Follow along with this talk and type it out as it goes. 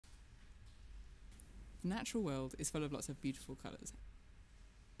The natural world is full of lots of beautiful colours.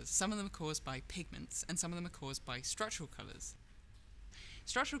 Some of them are caused by pigments and some of them are caused by structural colours.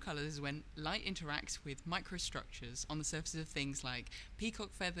 Structural colours is when light interacts with microstructures on the surfaces of things like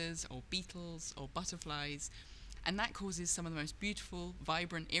peacock feathers or beetles or butterflies, and that causes some of the most beautiful,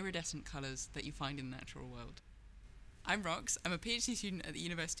 vibrant, iridescent colours that you find in the natural world. I'm Rox, I'm a PhD student at the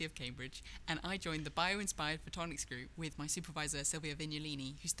University of Cambridge, and I joined the Bio-Inspired Photonics group with my supervisor Sylvia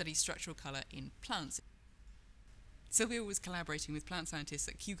Vignolini, who studies structural colour in plants. Sylvia was collaborating with plant scientists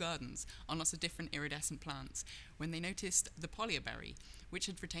at Kew Gardens on lots of different iridescent plants when they noticed the polyberry, which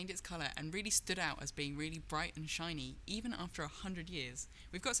had retained its colour and really stood out as being really bright and shiny even after 100 years.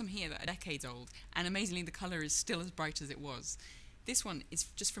 We've got some here that are decades old, and amazingly the colour is still as bright as it was. This one is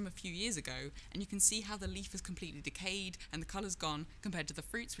just from a few years ago, and you can see how the leaf has completely decayed and the colour's gone compared to the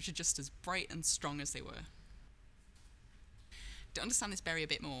fruits, which are just as bright and strong as they were. To understand this berry a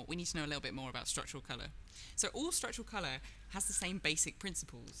bit more, we need to know a little bit more about structural colour. So all structural colour has the same basic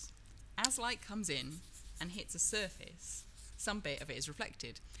principles. As light comes in and hits a surface, some bit of it is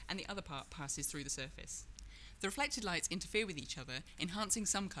reflected, and the other part passes through the surface. The reflected lights interfere with each other, enhancing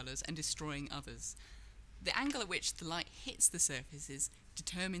some colours and destroying others. The angle at which the light hits the surfaces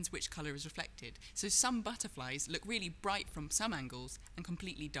determines which colour is reflected, so some butterflies look really bright from some angles and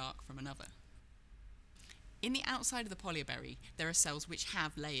completely dark from another. In the outside of the polyberry, there are cells which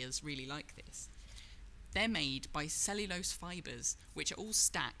have layers really like this. They're made by cellulose fibres, which are all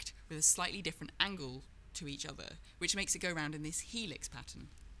stacked with a slightly different angle to each other, which makes it go round in this helix pattern.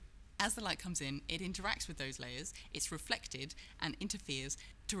 As the light comes in, it interacts with those layers, it's reflected and interferes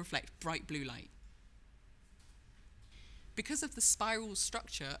to reflect bright blue light. Because of the spiral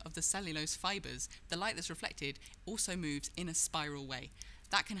structure of the cellulose fibres, the light that's reflected also moves in a spiral way.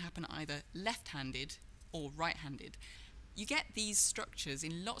 That can happen either left-handed or right-handed. You get these structures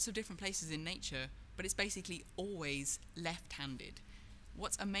in lots of different places in nature, but it's basically always left-handed.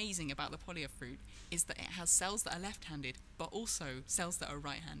 What's amazing about the polya fruit is that it has cells that are left-handed, but also cells that are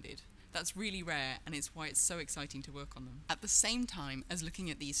right-handed. That's really rare, and it's why it's so exciting to work on them. At the same time as looking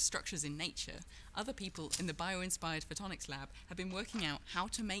at these structures in nature, other people in the Bio-Inspired Photonics Lab have been working out how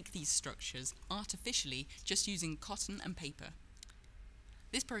to make these structures artificially just using cotton and paper.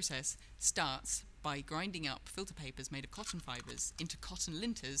 This process starts by grinding up filter papers made of cotton fibres into cotton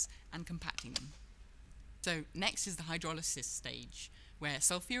linters and compacting them. So next is the hydrolysis stage, where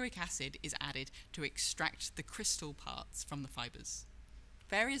sulfuric acid is added to extract the crystal parts from the fibres.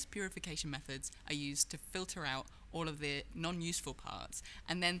 Various purification methods are used to filter out all of the non-useful parts,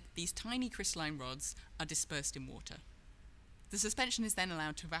 and then these tiny crystalline rods are dispersed in water. The suspension is then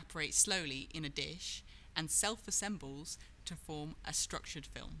allowed to evaporate slowly in a dish and self-assembles to form a structured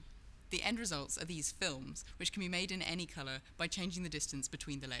film. The end results are these films, which can be made in any colour by changing the distance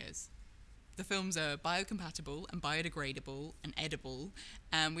between the layers. The films are biocompatible and biodegradable and edible,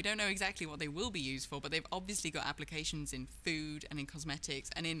 and we don't know exactly what they will be used for, but they've obviously got applications in food and in cosmetics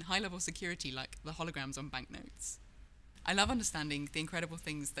and in high-level security like the holograms on banknotes. I love understanding the incredible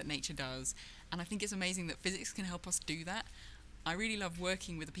things that nature does, and I think it's amazing that physics can help us do that. I really love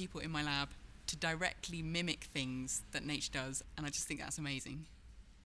working with the people in my lab to directly mimic things that nature does, and I just think that's amazing.